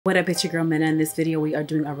What up, it's your girl Mena. In this video, we are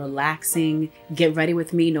doing a relaxing, get ready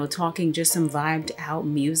with me, no talking, just some vibed out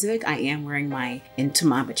music. I am wearing my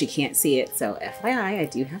intima, but you can't see it. So FYI, I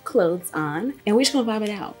do have clothes on and we're just gonna vibe it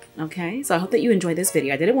out, okay? So I hope that you enjoyed this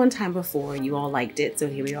video. I did it one time before, you all liked it. So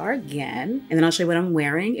here we are again. And then I'll show you what I'm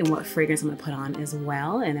wearing and what fragrance I'm gonna put on as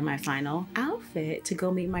well. And then my final outfit to go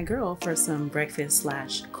meet my girl for some breakfast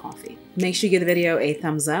 / coffee. Make sure you give the video a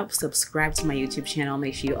thumbs up, subscribe to my YouTube channel.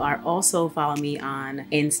 Make sure you are also follow me on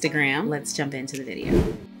Instagram. Let's jump into the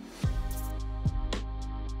video.